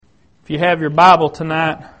you have your Bible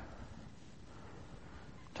tonight,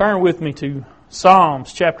 turn with me to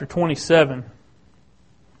Psalms chapter 27.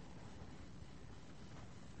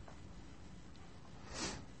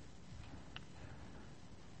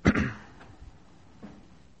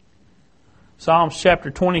 Psalms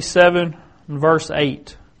chapter 27 and verse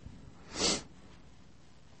 8.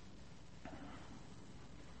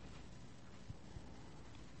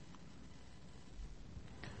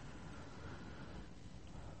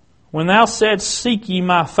 When thou saidst, Seek ye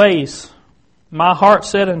my face, my heart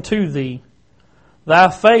said unto thee, Thy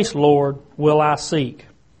face, Lord, will I seek.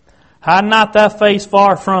 Hide not thy face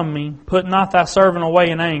far from me, put not thy servant away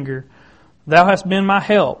in anger. Thou hast been my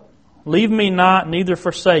help. Leave me not, neither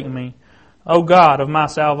forsake me, O God of my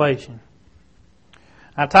salvation.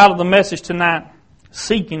 I titled the message tonight,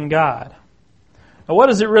 Seeking God. Now, what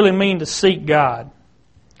does it really mean to seek God?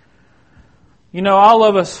 You know, all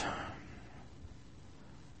of us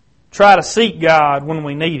try to seek God when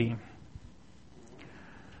we need Him.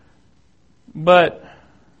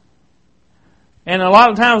 And a lot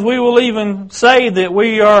of times we will even say that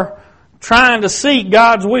we are trying to seek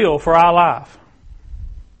God's will for our life.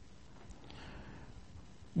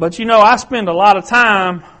 But you know, I spend a lot of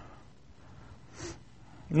time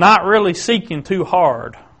not really seeking too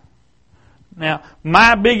hard. Now,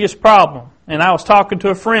 my biggest problem, and I was talking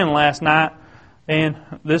to a friend last night, and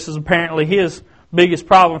this is apparently his biggest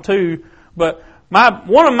problem too, but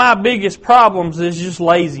one of my biggest problems is just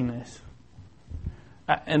laziness.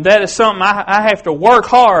 And that is something I have to work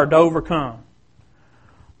hard to overcome.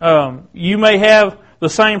 You may have the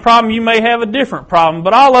same problem, you may have a different problem,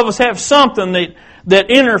 but all of us have something that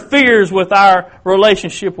interferes with our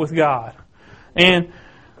relationship with God. And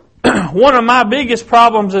one of my biggest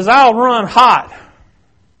problems is I'll run hot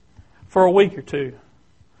for a week or two.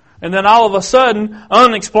 And then all of a sudden,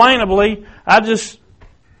 unexplainably, I just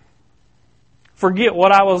forget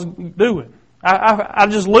what I was doing. I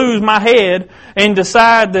just lose my head and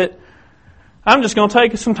decide that I'm just going to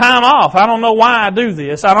take some time off. I don't know why I do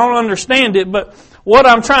this. I don't understand it. But what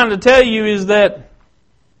I'm trying to tell you is that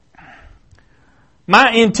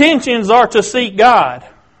my intentions are to seek God.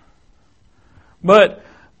 But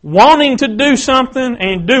wanting to do something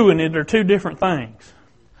and doing it are two different things.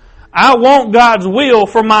 I want God's will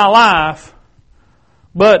for my life,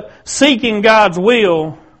 but seeking God's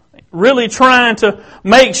will, really trying to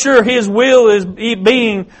make sure His will is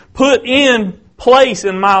being put in place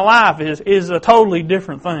in my life is a totally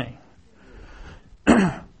different thing.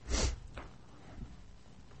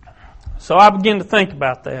 So I begin to think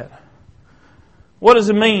about that. What does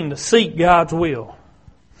it mean to seek God's will?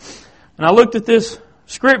 And I looked at this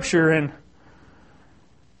scripture, and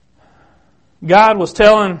God was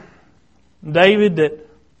telling David that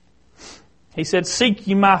He said, Seek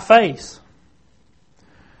ye my face.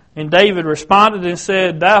 And David responded and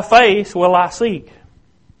said, Thy face will I seek.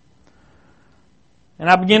 And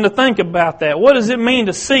I began to think about that. What does it mean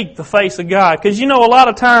to seek the face of God? Because you know, a lot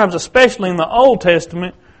of times, especially in the Old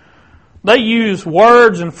Testament, they use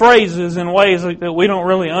words and phrases in ways that we don't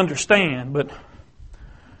really understand. But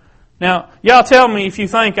now, y'all tell me if you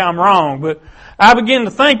think I'm wrong, but I began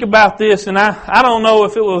to think about this, and I don't know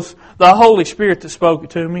if it was the Holy Spirit that spoke it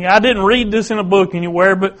to me. I didn't read this in a book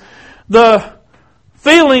anywhere, but the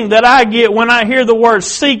feeling that I get when I hear the word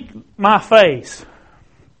seek my face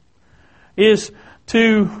is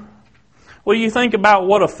you think about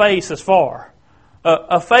what a face is for.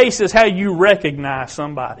 A face is how you recognize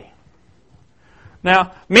somebody.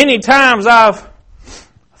 Now, many times I've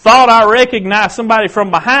thought I recognized somebody from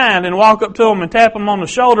behind and walk up to them and tap them on the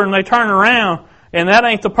shoulder and they turn around and that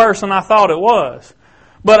ain't the person I thought it was.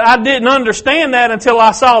 But I didn't understand that until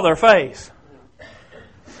I saw their face.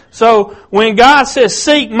 So when God says,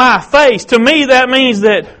 seek my face, to me that means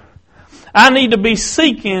that I need to be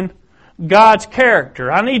seeking God's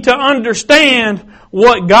character. I need to understand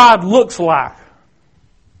what God looks like.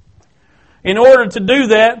 In order to do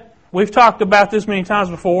that, we've talked about this many times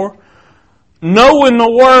before, knowing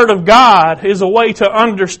the Word of God is a way to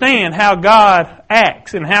understand how God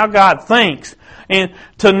acts and how God thinks, and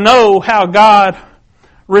to know how God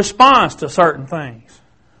responds to certain things.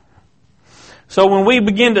 So when we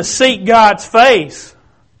begin to seek God's face,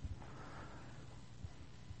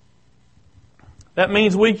 that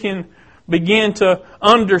means we can begin to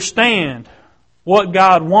understand what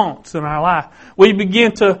God wants in our life. We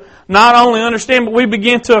begin to not only understand, but we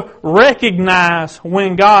begin to recognize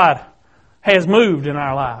when God has moved in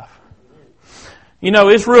our life. You know,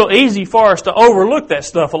 it's real easy for us to overlook that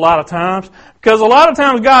stuff a lot of times, because a lot of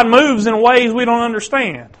times God moves in ways we don't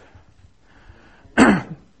understand.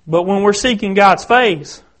 But when we're seeking God's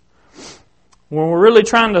face, when we're really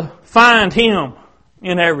trying to find Him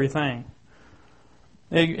in everything,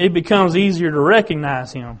 it becomes easier to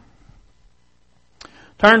recognize Him.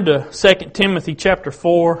 Turn to 2 Timothy chapter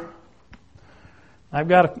 4. I've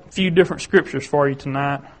got a few different scriptures for you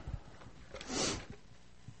tonight.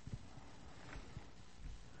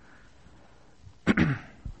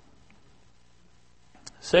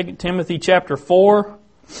 Second Timothy chapter 4,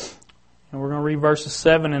 and we're going to read verses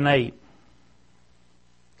 7 and 8.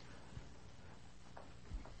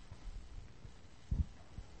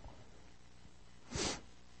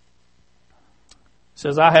 It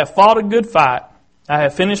says, I have fought a good fight. I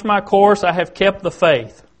have finished my course. I have kept the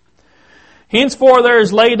faith. Henceforth there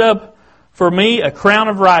is laid up for me a crown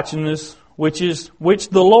of righteousness, which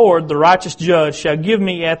the Lord, the righteous judge, shall give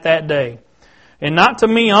me at that day. And not to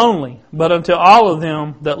me only, but unto all of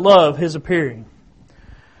them that love His appearing.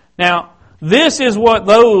 Now, this is what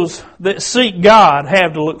those that seek God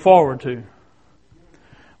have to look forward to.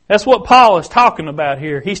 That's what Paul is talking about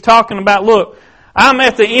here. He's talking about, look, I'm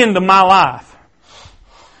at the end of my life.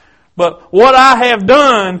 But what I have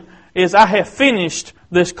done is I have finished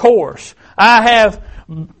this course. I have,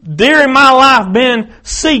 during my life, been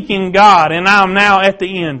seeking God, and I'm now at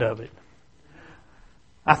the end of it.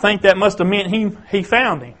 I think that must have meant he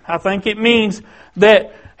found Him. I think it means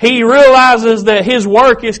that he realizes that his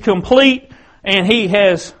work is complete and he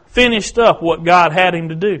has finished up what God had him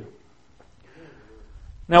to do.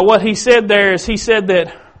 Now what he said there is he said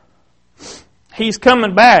that he's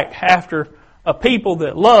coming back after a people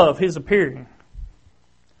that love His appearing.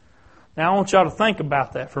 Now I want y'all to think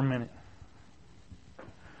about that for a minute.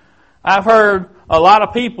 I've heard a lot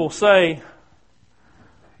of people say,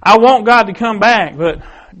 I want God to come back, but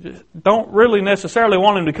don't really necessarily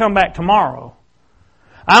want Him to come back tomorrow.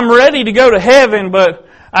 I'm ready to go to heaven, but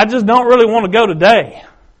I just don't really want to go today.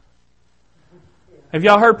 Have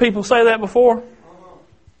y'all heard people say that before?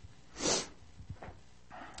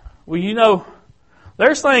 Well, you know,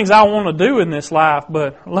 there's things I want to do in this life,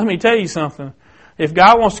 but let me tell you something. If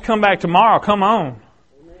God wants to come back tomorrow, come on.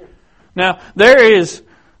 Now, there is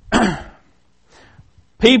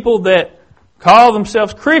people that call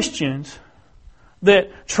themselves Christians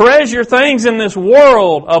that treasure things in this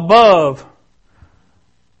world above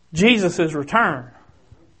Jesus' return.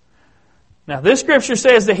 Now, this scripture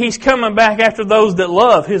says that He's coming back after those that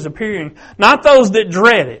love His appearing, not those that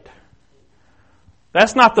dread it.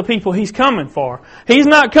 That's not the people He's coming for. He's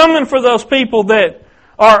not coming for those people that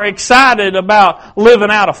are excited about living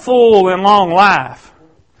out a full and long life.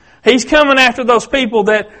 He's coming after those people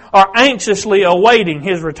that are anxiously awaiting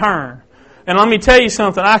His return. And let me tell you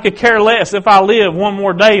something, I could care less if I live one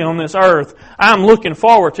more day on this earth. I'm looking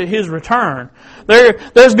forward to His return.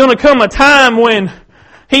 There's going to come a time when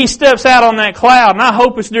He steps out on that cloud, and I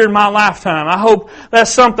hope it's during my lifetime. I hope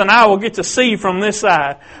that's something I will get to see from this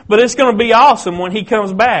side. But it's going to be awesome when He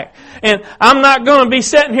comes back. And I'm not going to be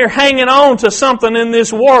sitting here hanging on to something in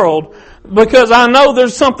this world because I know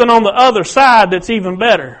there's something on the other side that's even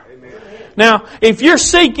better. Amen. Now, if you're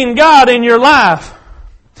seeking God in your life,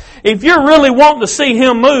 if you're really wanting to see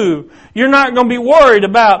Him move, you're not going to be worried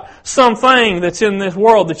about something that's in this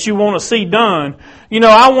world that you want to see done. You know,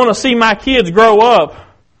 I want to see my kids grow up.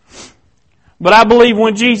 But I believe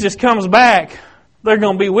when Jesus comes back, they're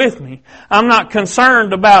going to be with me. I'm not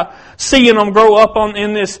concerned about seeing them grow up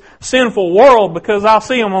in this sinful world because I'll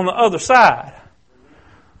see them on the other side.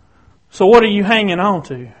 So what are you hanging on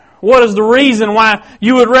to? What is the reason why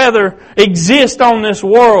you would rather exist on this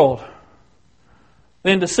world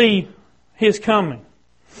than to see His coming?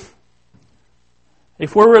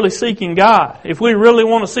 If we're really seeking God, if we really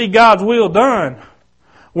want to see God's will done,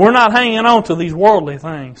 we're not hanging on to these worldly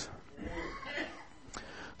things.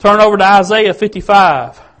 Turn over to Isaiah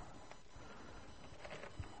 55.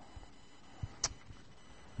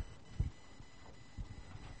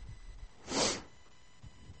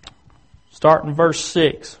 Start in verse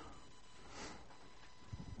 6.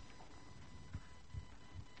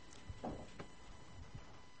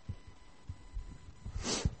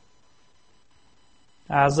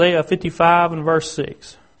 Isaiah 55 and verse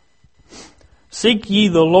 6. Seek ye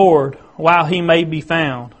the Lord while He may be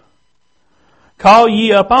found. Call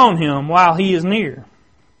ye upon Him while He is near.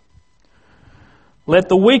 Let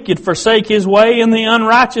the wicked forsake his way, and the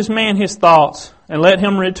unrighteous man his thoughts, and let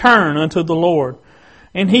him return unto the Lord.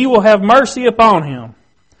 And He will have mercy upon him,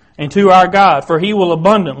 and to our God, for He will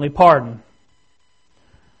abundantly pardon.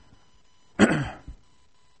 You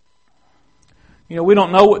know, we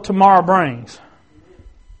don't know what tomorrow brings.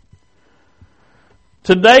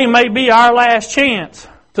 Today may be our last chance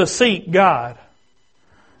to seek God.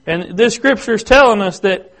 And this scripture is telling us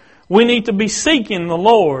that We need to be seeking the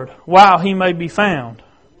Lord while He may be found.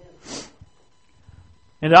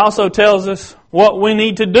 It also tells us what we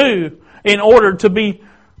need to do in order to be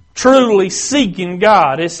truly seeking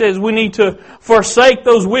God. It says we need to forsake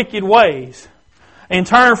those wicked ways and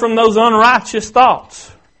turn from those unrighteous thoughts.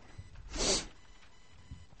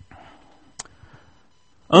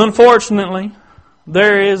 Unfortunately,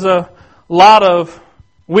 there is a lot of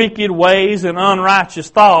wicked ways and unrighteous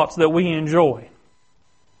thoughts that we enjoy.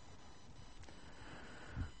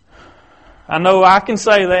 I know I can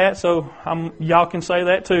say that, so y'all can say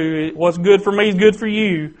that too. What's good for me is good for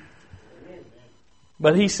you.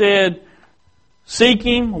 But He said, seek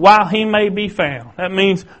Him while He may be found. That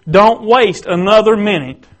means don't waste another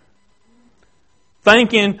minute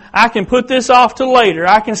thinking, I can put this off till later.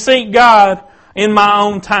 I can seek God in my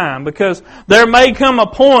own time. Because there may come a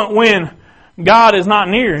point when God is not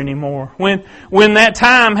near anymore. When that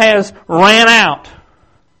time has ran out.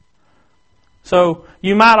 So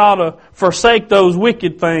you might ought to forsake those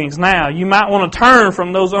wicked things now. You might want to turn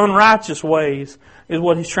from those unrighteous ways, is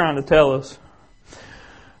what He's trying to tell us.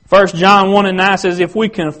 1 John 1:9 says, if we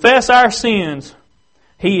confess our sins,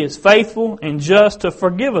 He is faithful and just to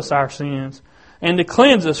forgive us our sins and to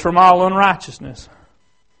cleanse us from all unrighteousness.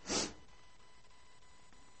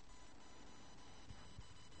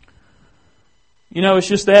 You know, it's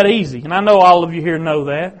just that easy. And I know all of you here know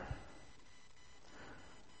that.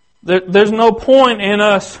 There's no point in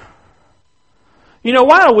us... You know,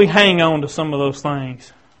 why do we hang on to some of those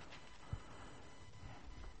things?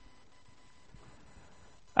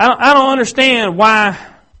 I don't understand why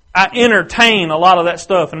I entertain a lot of that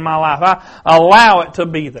stuff in my life. I allow it to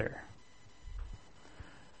be there.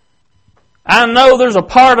 I know there's a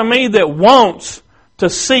part of me that wants to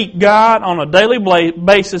seek God on a daily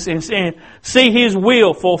basis and see His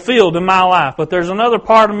will fulfilled in my life. But there's another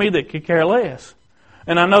part of me that could care less.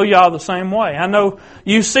 And I know y'all the same way. I know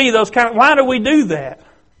you see those kind of... Why do we do that?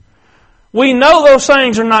 We know those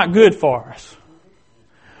things are not good for us.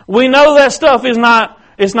 We know that stuff is not...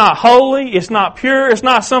 It's not holy, it's not pure, it's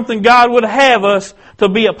not something God would have us to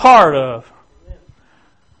be a part of.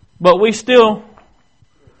 But we still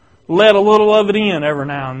let a little of it in every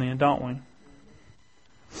now and then, don't we?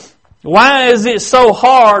 Why is it so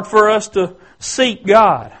hard for us to seek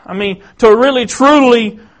God? I mean, to really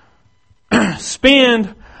truly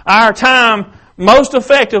spend our time most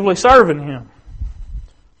effectively serving Him.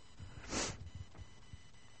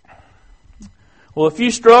 Well, if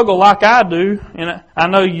you struggle like I do, and I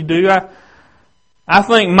know you do, I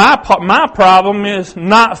think my problem is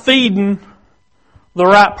not feeding the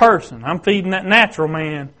right person. I'm feeding that natural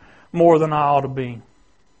man more than I ought to be.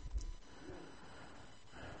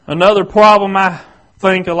 Another problem I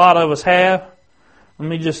think a lot of us have, let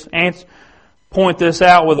me just point this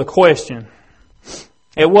out with a question.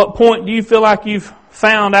 At what point do you feel like you've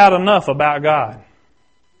found out enough about God?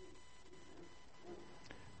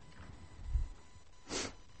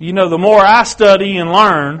 You know, the more I study and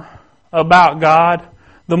learn about God,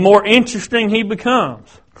 the more interesting He becomes.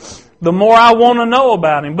 The more I want to know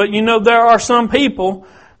about Him. But you know, there are some people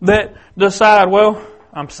that decide, well,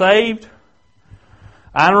 I'm saved.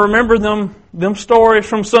 I remember them stories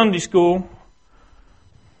from Sunday school.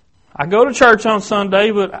 I go to church on Sunday,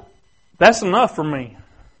 but that's enough for me.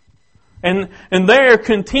 And they're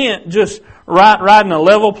content just riding a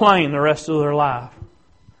level plane the rest of their life.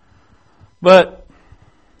 But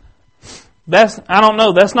I don't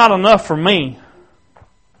know, that's not enough for me.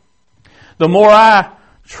 The more I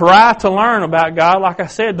try to learn about God, like I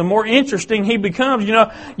said, the more interesting He becomes. You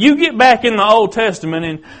know, you get back in the Old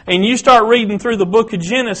Testament and you start reading through the book of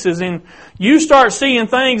Genesis and you start seeing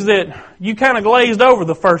things that you kind of glazed over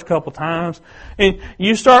the first couple times. And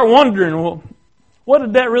you start wondering, well, what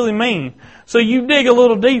did that really mean? So you dig a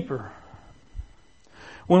little deeper.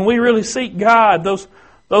 When we really seek God,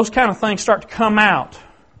 those kind of things start to come out.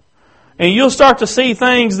 And you'll start to see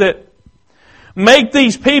things that make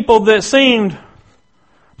these people that seemed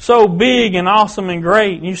so big and awesome and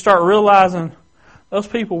great, and you start realizing those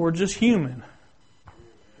people were just human.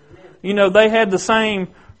 You know, they had the same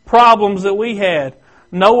problems that we had.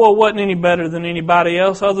 Noah wasn't any better than anybody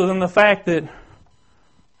else other than the fact that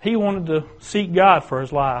he wanted to seek God for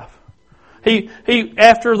his life. He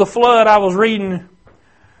after the flood, I was reading,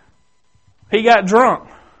 he got drunk.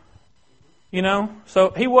 You know, so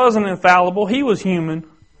he wasn't infallible. He was human.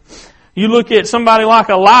 You look at somebody like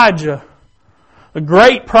Elijah, a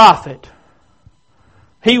great prophet.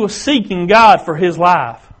 He was seeking God for his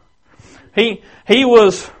life. He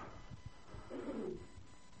was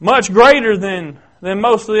much greater than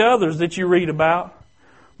most of the others that you read about.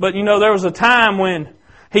 But you know, there was a time when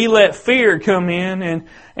he let fear come in,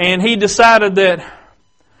 and he decided that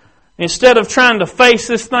instead of trying to face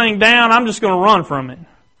this thing down, I'm just going to run from it.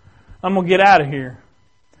 I'm going to get out of here.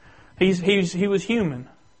 He was human.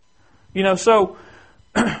 So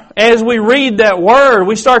as we read that word,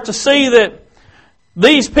 we start to see that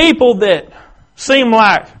these people that seem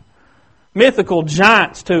like mythical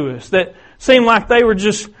giants to us, that seem like they were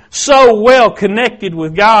just so well connected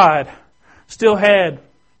with God, still had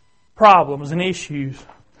problems and issues.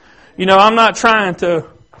 I'm not trying to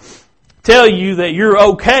tell you that you're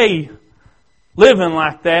okay living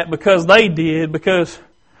like that because they did, because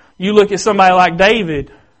you look at somebody like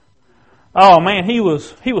David. Oh man, he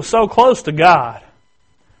was so close to God.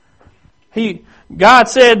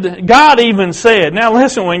 God even said, now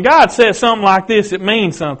listen, when God says something like this, it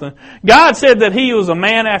means something. God said that he was a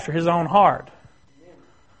man after his own heart.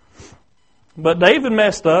 But David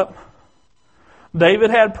messed up. David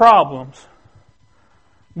had problems.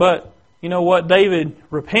 But you know what? David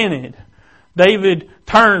repented. David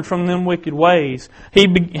turned from them wicked ways. He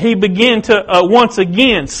began to once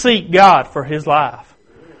again seek God for his life.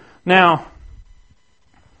 Now,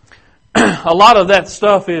 a lot of that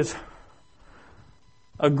stuff is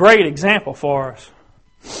a great example for us.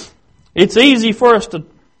 It's easy for us to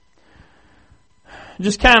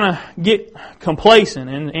just kind of get complacent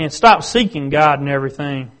and stop seeking God and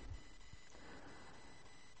everything.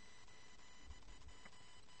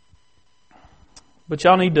 But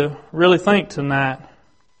y'all need to really think tonight.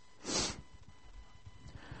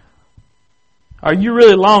 Are you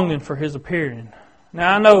really longing for His appearing?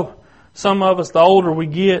 Now I know some of us, the older we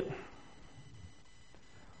get,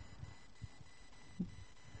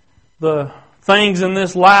 the things in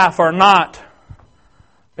this life are not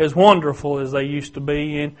as wonderful as they used to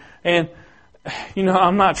be. And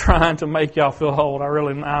I'm not trying to make y'all feel old.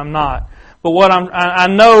 I'm not. But I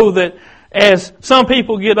know that as some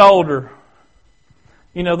people get older,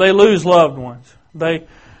 they lose loved ones.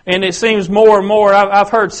 And it seems more and more, I've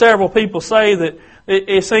heard several people say that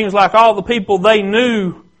it seems like all the people they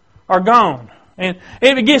knew are gone. And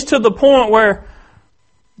it gets to the point where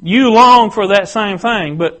you long for that same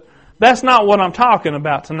thing. But that's not what I'm talking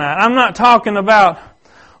about tonight. I'm not talking about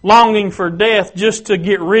longing for death just to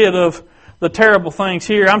get rid of the terrible things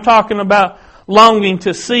here. I'm talking about longing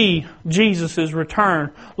to see Jesus'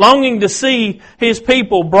 return. Longing to see His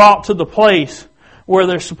people brought to the place where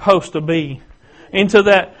they're supposed to be. Into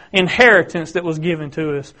that inheritance that was given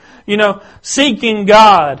to us. Seeking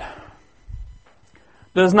God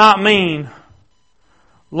does not mean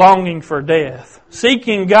longing for death.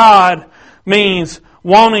 Seeking God means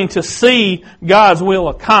wanting to see God's will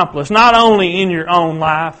accomplished, not only in your own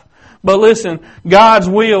life, but listen, God's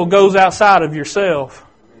will goes outside of yourself.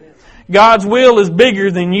 God's will is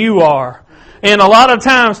bigger than you are. And a lot of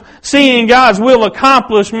times, seeing God's will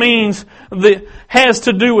accomplished has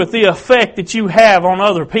to do with the effect that you have on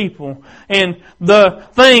other people and the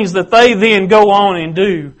things that they then go on and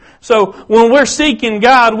do. So when we're seeking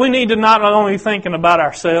God, we need to not only thinking about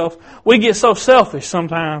ourselves. We get so selfish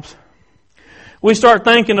sometimes. We start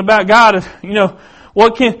thinking about God,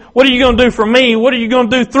 what are you going to do for me? What are you going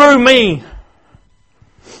to do through me?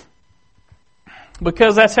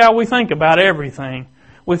 Because that's how we think about everything.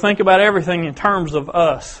 We think about everything in terms of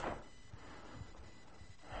us.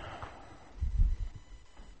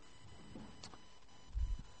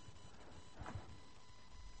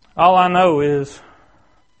 All I know is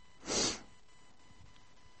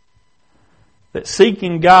that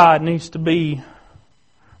seeking God needs to be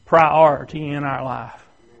priority in our life.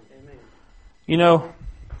 Amen.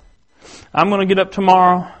 I'm going to get up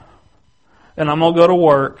tomorrow and I'm going to go to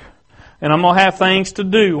work and I'm going to have things to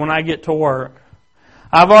do when I get to work.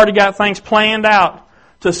 I've already got things planned out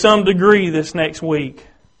to some degree this next week.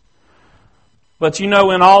 But in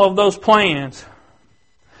all of those plans,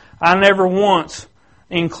 I never once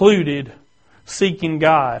included seeking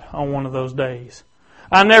God on one of those days.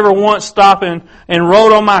 I never once stopped and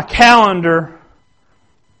wrote on my calendar,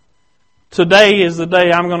 today is the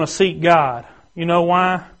day I'm going to seek God. You know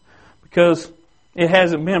why? Because it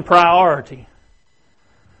hasn't been priority.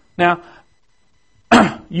 Now,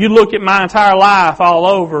 you look at my entire life all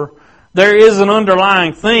over, there is an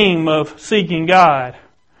underlying theme of seeking God.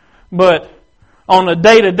 But on a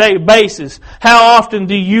day-to-day basis, how often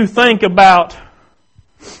do you think about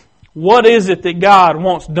what is it that God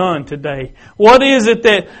wants done today? What is it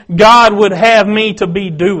that God would have me to be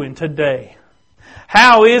doing today?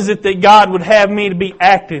 How is it that God would have me to be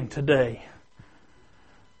acting today?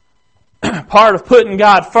 Part of putting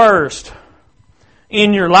God first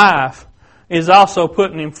in your life is also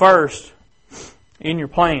putting Him first in your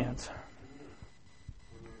plans.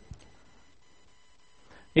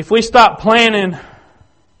 if we stop planning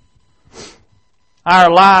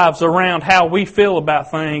our lives around how we feel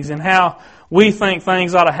about things and how we think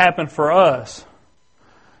things ought to happen for us,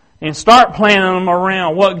 and start planning them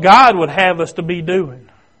around what God would have us to be doing,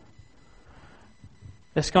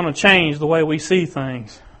 it's going to change the way we see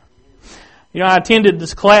things. You know, I attended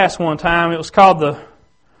this class one time. It was called the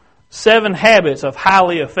 7 Habits of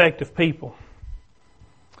Highly Effective People.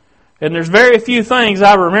 And there's very few things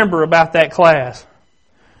I remember about that class.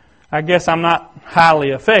 I guess I'm not highly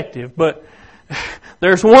effective, but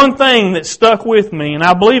there's one thing that stuck with me, and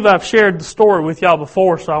I believe I've shared the story with y'all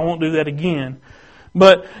before, so I won't do that again.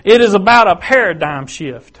 But it is about a paradigm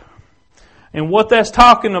shift. And what that's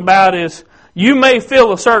talking about is you may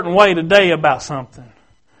feel a certain way today about something,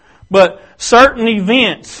 but certain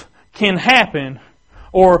events can happen,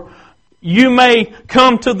 or you may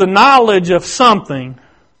come to the knowledge of something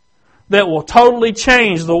that will totally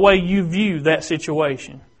change the way you view that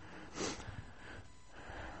situation.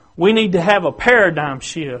 We need to have a paradigm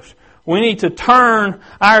shift. We need to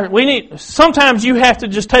sometimes you have to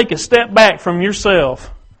just take a step back from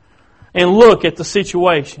yourself and look at the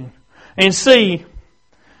situation and see,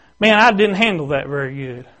 man, I didn't handle that very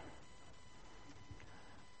good.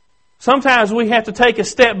 Sometimes we have to take a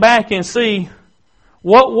step back and see,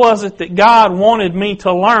 what was it that God wanted me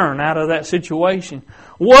to learn out of that situation?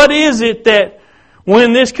 What is it that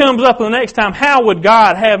when this comes up the next time, how would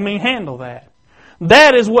God have me handle that?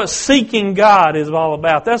 That is what seeking God is all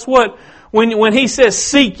about. That's what, when He says,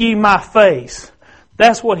 seek ye my face,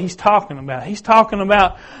 that's what He's talking about. He's talking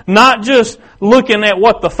about not just looking at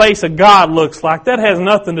what the face of God looks like. That has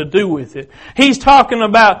nothing to do with it. He's talking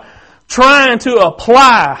about trying to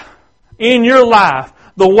apply in your life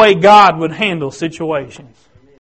the way God would handle situations.